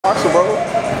boxer, bro. Go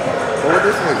with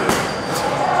this nigga.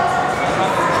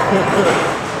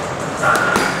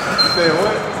 You saying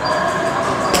what?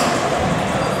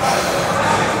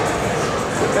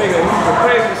 Nigga, you some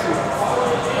crazy shit.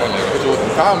 That nigga hit you with the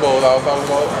combos I was talking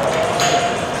about.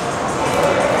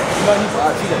 You know,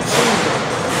 I see that shoes.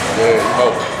 Yeah, you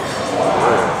know.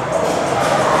 Yeah.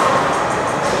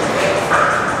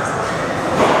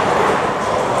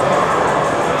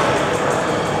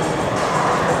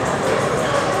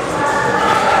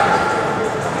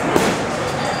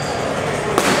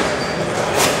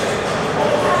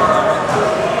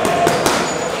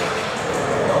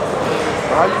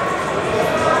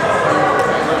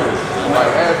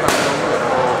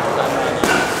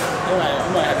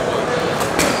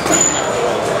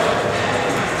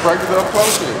 Practice up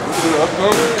close shit. We can do it up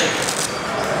close.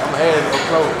 I'm adding up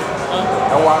close.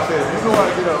 That's why I said, if you know how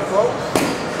to get up close,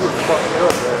 you would fuck me up,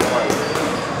 man. Like,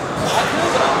 I could,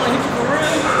 but I'm gonna hit you for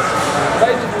real.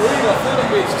 Like you for real, I'm for the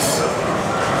bitches.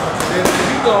 And if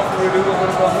you go for real, you're gonna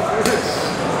go for this.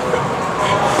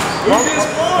 We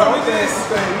just fun with this. I'm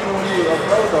saying, even when you up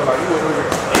close, though, like, you wouldn't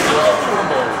really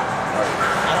combo.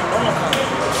 I don't know my combo.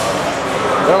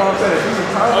 That's what I'm saying. If you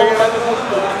can combo.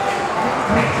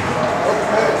 Oh,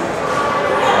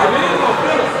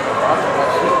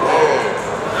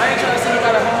 yeah, I ain't trying to see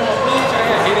nobody home on beach. I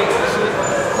ain't headaches and shit.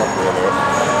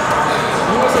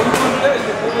 You want to say you want to do that?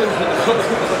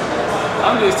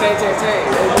 I'm just tag.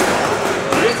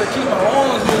 Just to keep my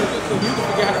arms moving so you can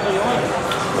figure out how to play your arms.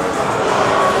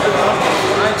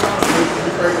 I ain't trying to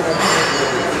be crazy.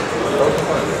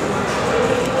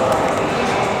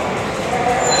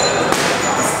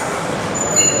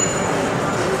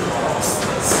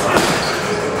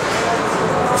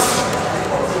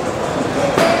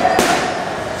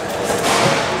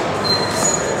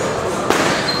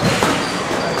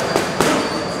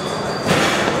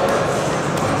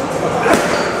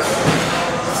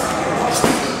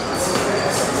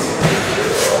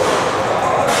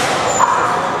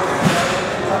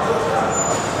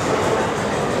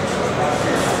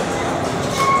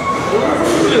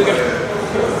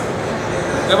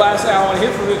 That's why I say I want to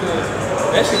hit for it because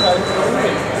that shit probably for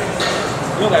real.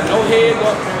 You don't got no head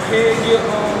up, head get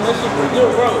that shit pretty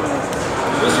good, bro.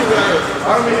 This shit right here.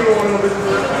 I don't even want to know this is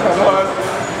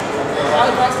I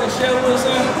was boxing shell with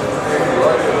son.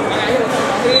 And I hit him on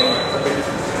my head.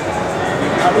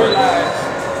 I realized.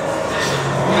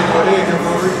 I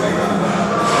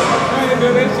ain't do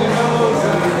that shit no more.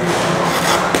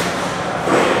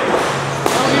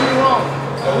 Don't get me wrong.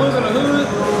 I was in the hood,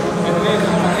 and then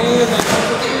on my hands and on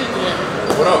the street.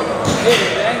 What up? Yeah,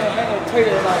 I ain't gonna tell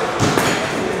you like.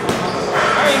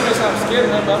 I ain't just I'm scared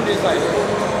of them, but I'm just like,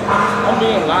 I'm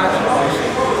being live and all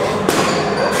shit.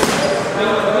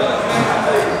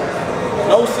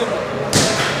 No sympathy.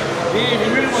 Then if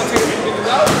you really want to take a few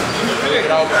out, you really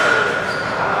get out.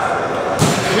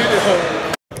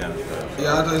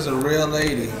 Yeah, I thought it's a real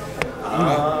lady.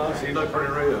 She look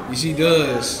pretty real. She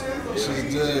does. She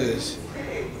does.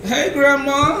 Hey,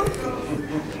 Grandma.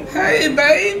 Hey,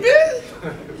 baby.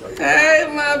 Hey,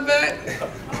 my baby.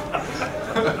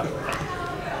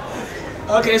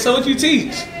 Okay, so what you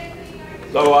teach?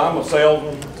 So I'm a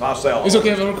salesman. I sell. It's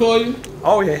okay if I record you?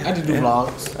 Oh yeah. I just do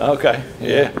vlogs. Okay.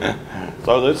 Yeah.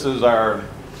 So this is our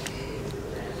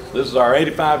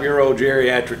 85-year-old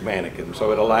geriatric mannequin.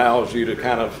 So it allows you to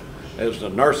kind of, as a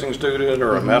nursing student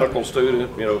or a medical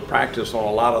student, you know, practice on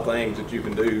a lot of things that you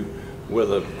can do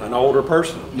with an older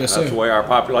person. Yes, That's sir. the way our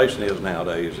population is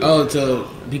nowadays. Oh, to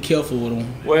be careful with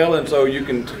them. Well, and so you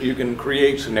can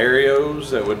create scenarios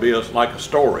that would be like a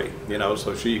story, you know.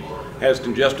 So she has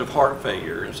congestive heart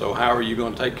failure, and so how are you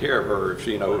going to take care of her if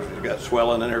she, you know, she's got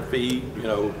swelling in her feet, you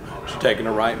know, she's taking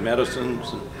the right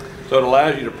medicines. And so it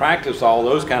allows you to practice all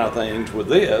those kind of things with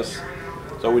this.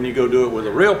 So when you go do it with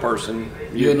a real person,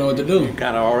 you know what to do. You're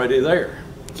kind of already there.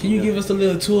 Can you give us a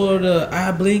little tour of the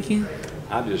eye blinking?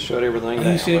 I just shut everything Oh,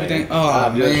 down. you shut everything? Oh, I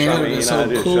just, man, I that mean, was I so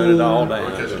just cool. shut it all down.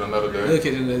 We'll catch it another day. Look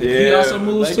at it. Yeah, He also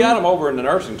moves they too? got them over in the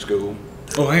nursing school.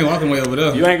 Oh, I ain't walking way over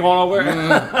there. You ain't going over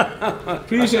there?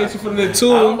 Appreciate you for the I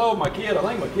tour. don't know my kid. I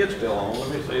think my kid's still on. Let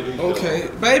me see if he's still Okay.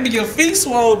 Baby, your feet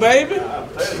swole, baby. on.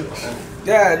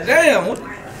 God damn.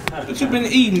 What you been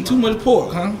eating? Too much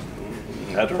pork, huh?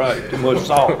 That's right. Too much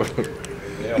salt.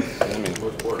 Yeah. I mean,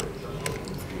 what's work?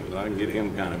 I can get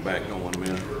him kind of back on a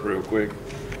minute, real quick.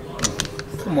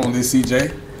 Come on, little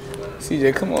CJ.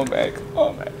 CJ, come on back. Come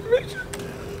on back.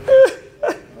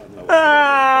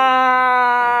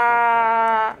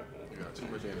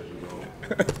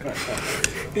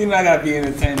 You know I gotta be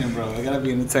entertaining, bro. I gotta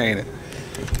be entertaining.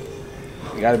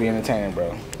 You gotta be entertaining,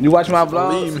 bro. You watch my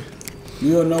vlogs?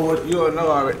 You don't know what you don't know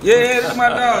already. Yeah, that's my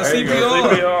dog. There you go,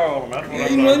 CPR. CPR. That's what Yeah,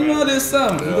 I'm you talking know about. this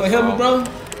something. You gonna help me, bro?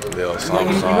 Little You song,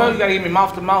 know you gotta give me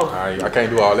mouth to mouth. I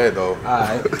can't do all that though.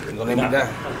 Alright, you gonna let me down.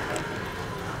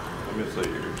 Let me see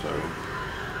here, so.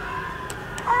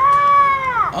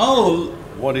 Oh,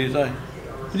 What do you say?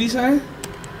 what you say?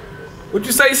 What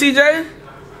you say, CJ?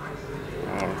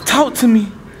 Talk to me.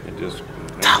 It just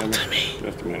Talk to me.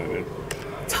 Just a minute.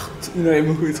 You know that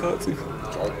movie Talk to me?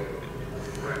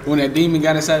 When that demon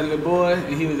got inside the little boy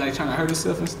and he was like trying to hurt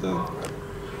himself and stuff.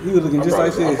 He was looking just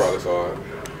like I this. probably saw it.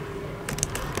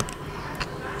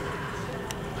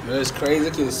 That's crazy.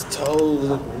 Look at his toes.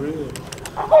 Look real.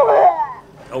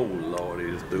 Oh Lord,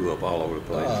 he just threw up all over the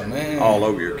place. Oh, man. All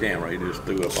over your camera. He just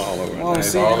threw up all over. Come on, it.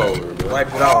 see. All over, bro. Wipe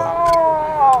it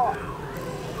off.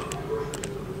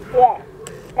 Yeah.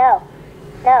 Go.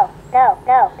 Go. Go.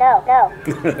 Go. Go. Go.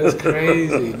 That's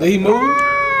crazy. Did he move?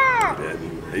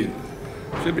 He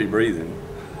should be breathing.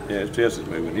 Yeah, his chest is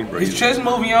moving. He's breathing. His chest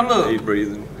moving, y'all look. He's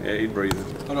breathing. Yeah, he's breathing.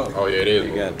 Hold on. Oh yeah, it is.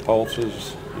 He got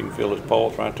pulses. You can feel his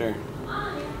pulse right there.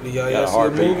 Y'all Got a see it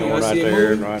heartbeat moving? going Y'all right see it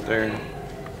there and moving? right there. You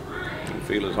can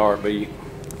feel his heartbeat.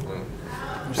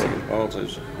 See his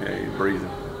pulses. Yeah, he's breathing.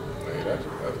 Hey, that's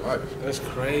life. That's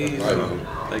crazy.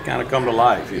 They kind of come to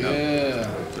life, you know. Yeah,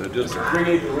 So just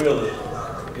create the realism.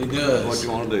 it does. What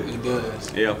you want to do. It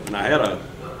does. Yep, and I had a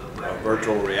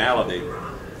virtual reality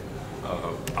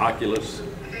Oculus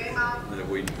that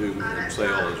we do and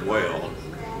sell as well.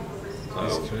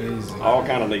 That's So, crazy. all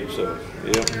kind of neat stuff.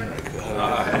 Yep.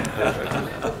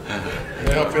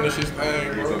 Let him finish his thing,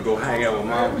 You're bro. gonna go hang out with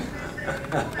mom.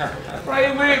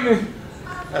 Pray with me.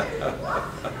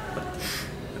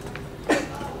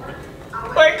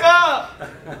 Wake up!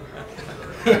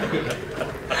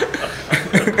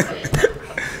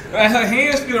 Her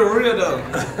hands feel real though.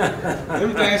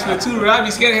 Everything feel too real. I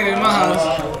be scared of it in my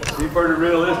house. She's pretty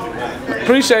realistic, man.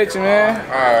 Appreciate you, man.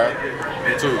 Alright.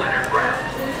 Me too. I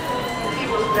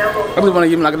just want to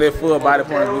give him like a little full body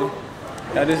point of view.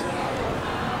 Yeah, this.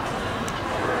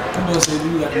 I'm gonna say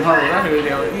you got them hoes. I heard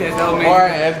that. He has no Boy, I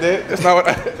man. asked that. That's not what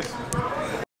I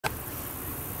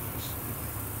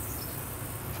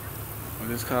What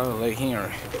is called Lake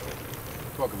Henry.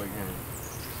 Fuck Lake Henry.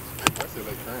 I said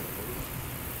Lake Henry.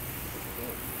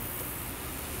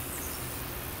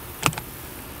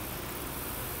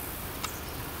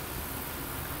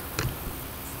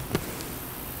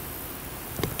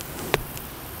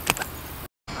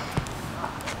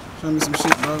 Show me some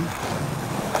shit, bro.